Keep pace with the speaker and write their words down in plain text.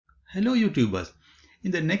Hello YouTubers.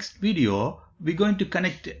 In the next video, we're going to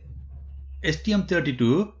connect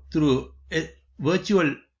STM32 through a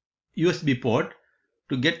virtual USB port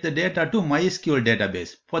to get the data to MySQL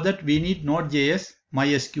database. For that, we need Node.js,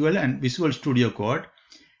 MySQL and Visual Studio Code.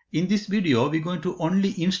 In this video, we're going to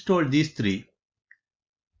only install these three.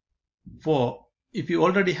 If you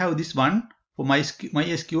already have this one, for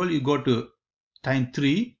MySQL, you go to time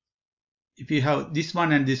 3. If you have this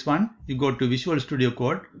one and this one, you go to Visual Studio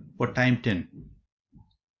Code for time 10.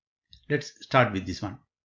 Let's start with this one.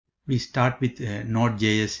 We start with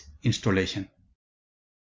Node.js installation.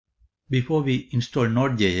 Before we install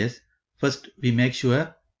Node.js, first we make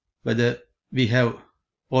sure whether we have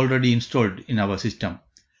already installed in our system.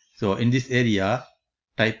 So in this area,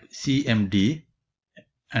 type cmd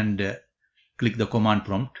and click the command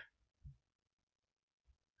prompt.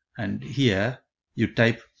 And here you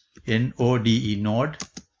type node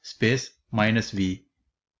space -v,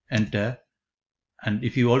 enter, and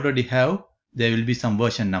if you already have, there will be some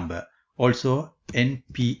version number. Also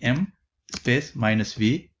npm space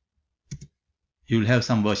 -v, you will have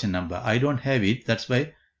some version number. I don't have it, that's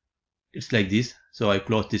why it's like this. So I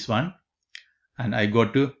close this one and I go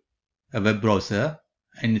to a web browser,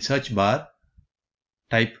 and in search bar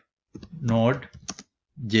type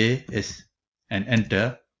node.js and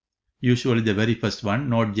enter. Usually the very first one,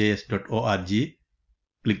 nodejs.org.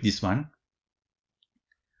 Click this one,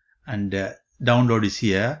 and download is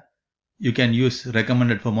here. You can use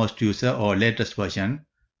recommended for most user or latest version.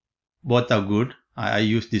 Both are good. I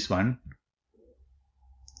use this one,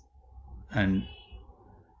 and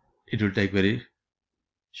it will take very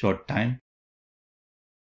short time.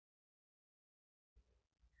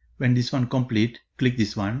 When this one complete, click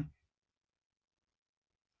this one.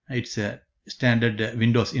 It's a standard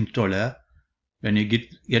Windows installer. When you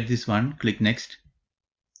get this one, click next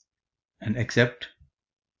and accept,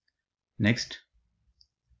 next,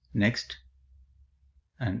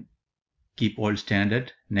 and keep all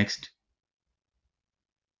standard, next,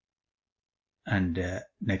 and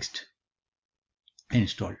next,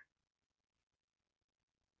 install,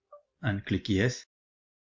 and click yes.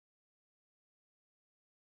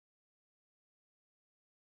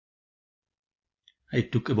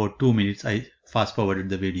 It took about 2 minutes. I fast forwarded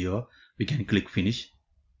the video. We can click finish.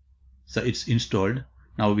 So it's installed.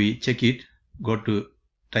 Now we check it. Go to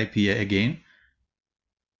type here again.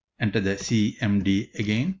 Enter the cmd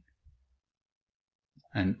again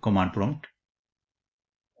and command prompt.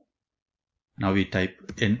 Now we type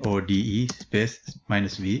node space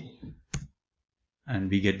 -v and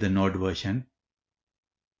we get the node version.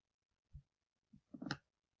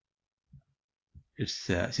 It's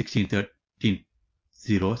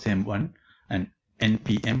 16.13.0, same one, and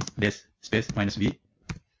npm space -v,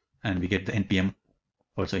 and we get the npm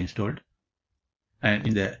also installed. And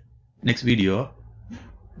in the next video,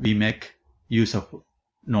 we make use of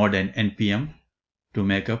node and npm to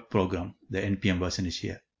make a program. The npm version is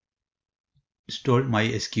here. Install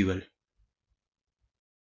MySQL.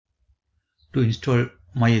 To install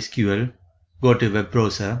MySQL, go to web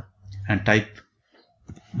browser and type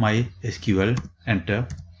MySQL, enter.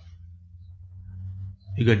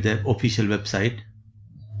 You get the official website.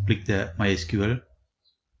 Click the MySQL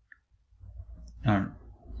and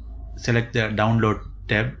select the download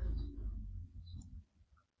tab.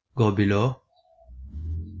 Go below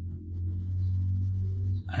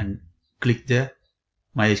and click the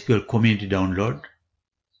MySQL community download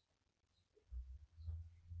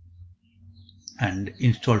and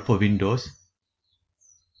install for Windows.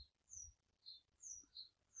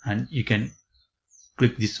 And you can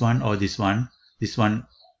click this one or this one. This one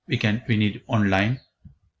we need online.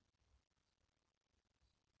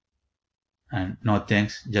 And no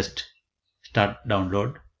thanks, just start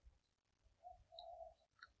download.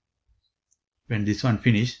 When this one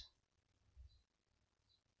finish,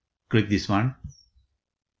 click this one.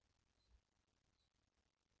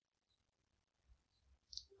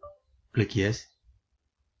 Click yes.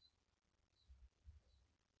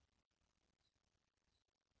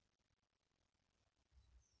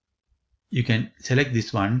 You can select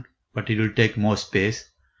this one, but it will take more space.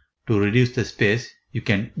 To reduce the space, you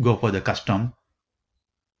can go for the custom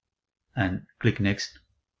and click next.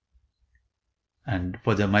 And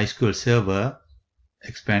for the MySQL server,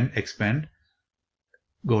 expand,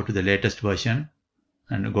 go to the latest version,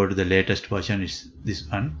 and go to the latest version is this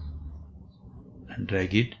one, and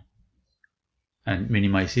drag it and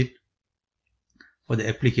minimize it. For the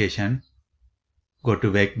application, go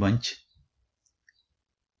to Workbench,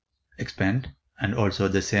 expand, and also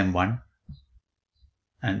the same one,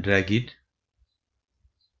 and drag it.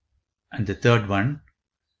 And the third one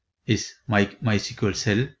is MySQL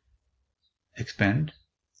cell. expand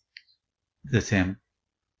the same.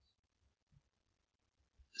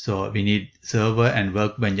 So we need server and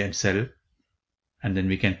workbench and cell, and then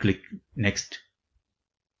we can click next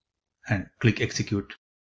and click execute.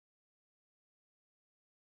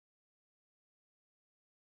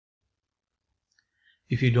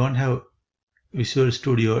 If you don't have Visual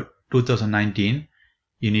Studio 2019,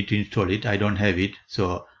 you need to install it. I don't have it,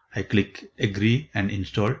 so I click agree and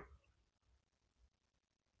install.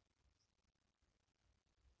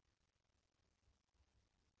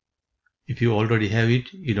 If you already have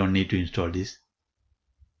it, you don't need to install this.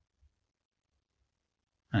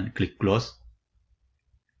 And click close.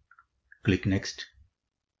 Click next.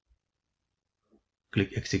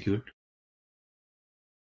 Click execute.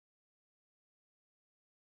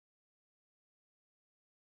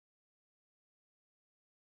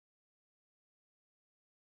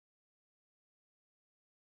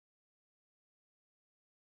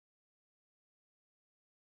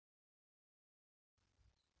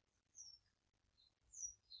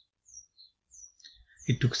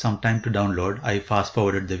 It took some time to download. I fast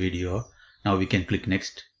forwarded the video. Now we can click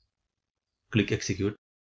next. Click execute.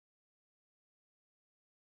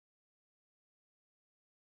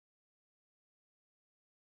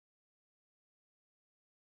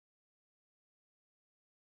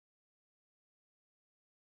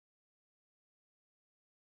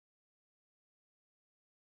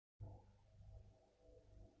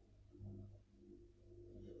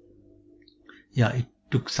 Yeah, it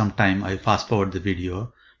took some time. I fast forward the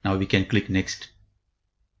video. Now we can click next.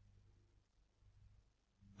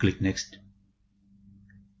 Click next.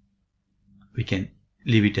 We can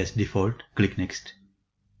leave it as default. Click next.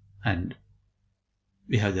 And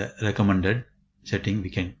we have the recommended setting. We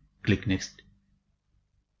can click next.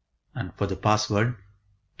 And for the password,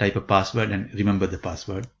 type a password and remember the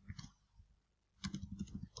password.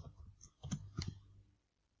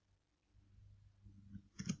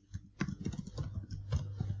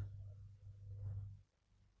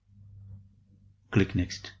 Click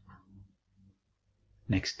next.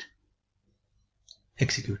 Next.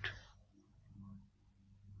 Execute.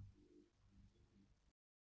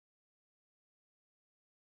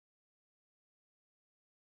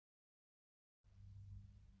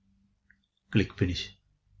 Click finish.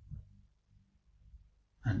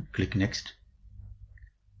 And click next.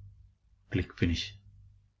 Click finish.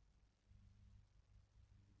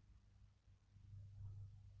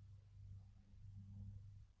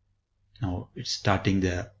 Now it's starting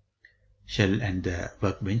the shell and the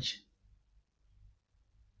workbench.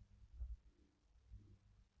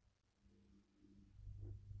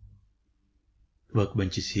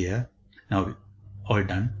 Workbench is here. Now all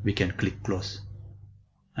done. We can click close.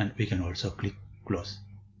 And we can also click close.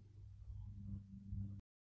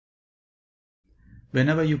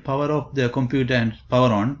 Whenever you power off the computer and power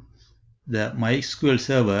on, the MySQL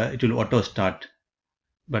server, it will auto start.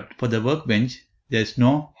 But for the workbench, there's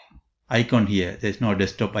no icon here. There's no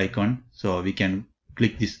desktop icon. So we can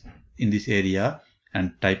click this in this area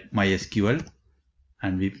and type MySQL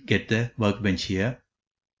and we get the workbench here.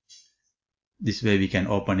 This way we can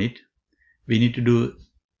open it. We need to do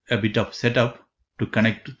a bit of setup to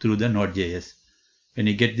connect through the Node.js. When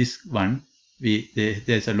you get this one,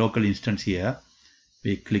 there's a local instance here.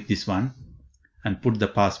 We click this one and put the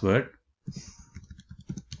password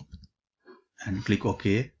and click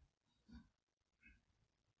OK.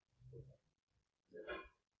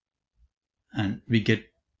 And we get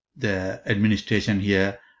the administration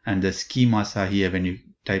here and the schemas are here. When you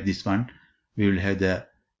type this one, we will have the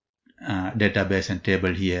database and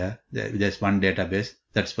table here. There's one database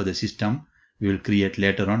that's for the system. We will create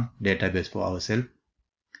later on database for ourselves.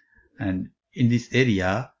 And in this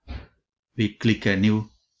area, we click a new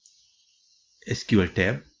SQL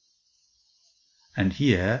tab. And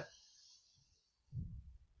here,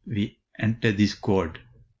 we enter this code.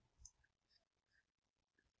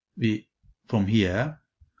 From here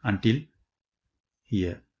until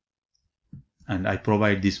here. And I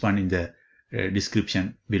provide this one in the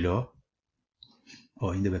description below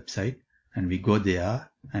or in the website. And we go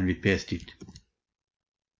there and we paste it.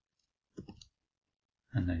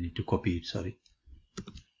 And I need to copy it, sorry.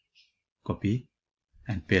 Copy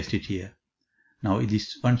and paste it here. Now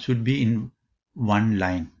this one should be in one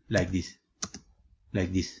line like this.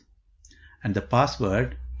 Like this. And the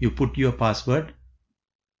password, you put your password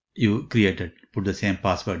you created. Put the same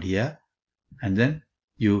password here. And then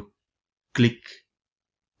you click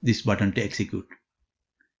this button to execute.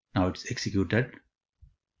 Now it's executed.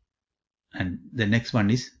 And the next one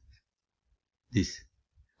is this.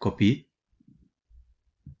 Copy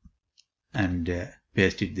and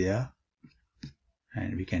paste it there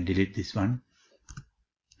and we can delete this one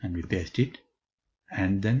and we paste it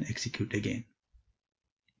and then execute again.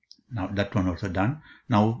 Now that one also done.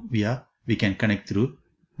 Now we can connect through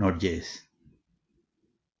Node.js.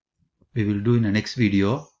 We will do in the next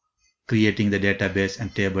video creating the database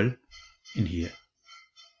and table in here.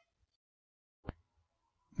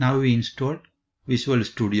 Now we install Visual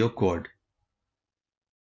Studio Code.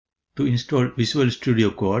 To install Visual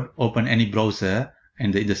Studio Code, open any browser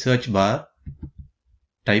and in the search bar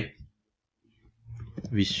type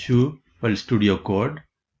Visual Studio Code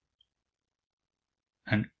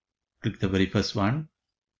and click the very first one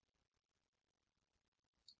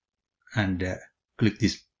and click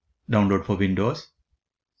this download for Windows.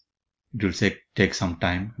 It will take some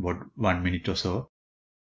time, about 1 minute or so.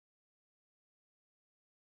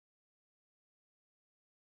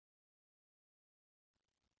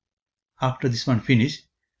 After this one finished,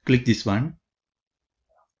 click this one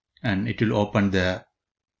and it will open the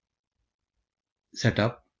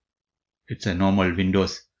setup. It's a normal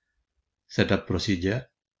Windows setup procedure.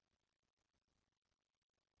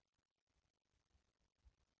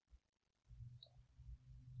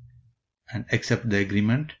 And accept the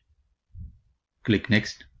agreement. Click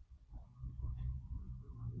next.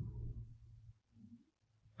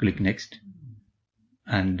 Click next.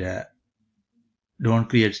 And don't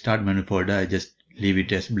create start menu folder. I just leave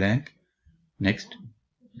it as blank. Next.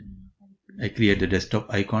 I create the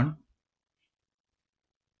desktop icon.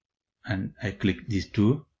 And I click these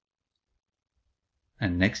two.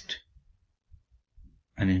 And next.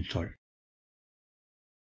 And install.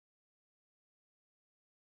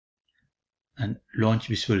 And launch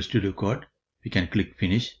Visual Studio Code. We can click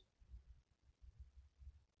finish.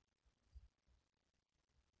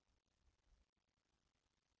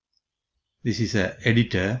 This is an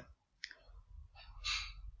editor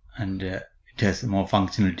and it has more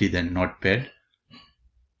functionality than Notepad.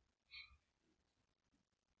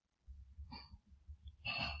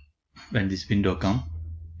 When this window comes,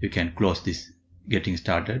 you can close this getting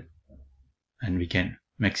started and we can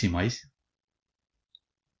maximize.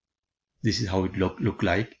 This is how it look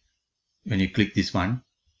like. When you click this one,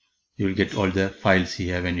 you will get all the files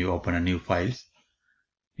here when you open a new files.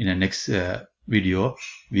 In the next video,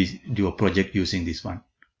 we do a project using this one.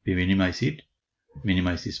 We minimize it,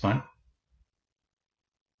 minimize this one.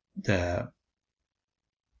 The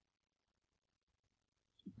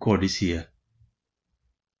code is here.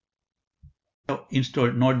 So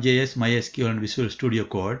install Node.js, MySQL and Visual Studio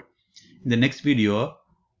Code. In the next video,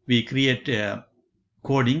 we create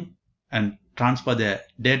coding and transfer the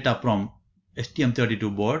data from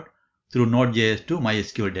STM32 board through Node.js to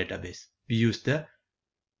MySQL database. We use the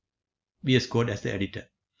VS Code as the editor.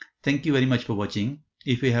 Thank you very much for watching.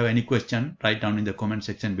 If you have any question, write down in the comment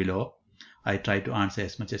section below. I try to answer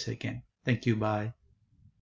as much as I can. Thank you. Bye.